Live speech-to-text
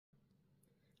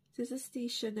This is the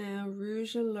Chanel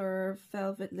Rouge Allure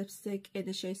Velvet Lipstick in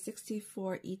the shade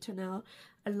 64 Eternelle.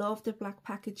 I love the black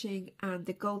packaging and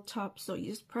the gold top. So you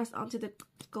just press onto the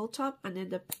gold top and then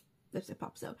the lipstick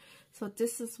pops out. So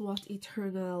this is what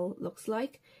Eternelle looks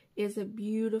like. It's a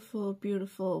beautiful,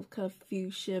 beautiful kind of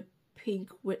fuchsia pink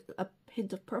with a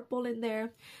hint of purple in there.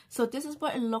 So this is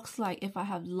what it looks like if I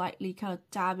have lightly kind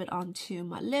of dab it onto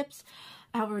my lips.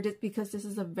 However, because this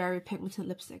is a very pigmented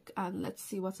lipstick, and let's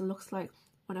see what it looks like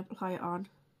when I apply it on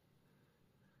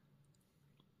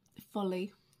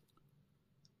fully.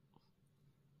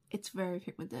 It's very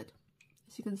pigmented,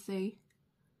 as you can see.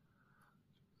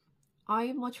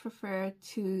 I much prefer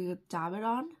to dab it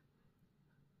on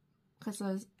because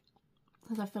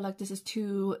I feel like this is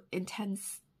too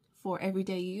intense for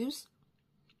everyday use,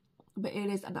 but it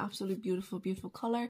is an absolutely beautiful, beautiful color.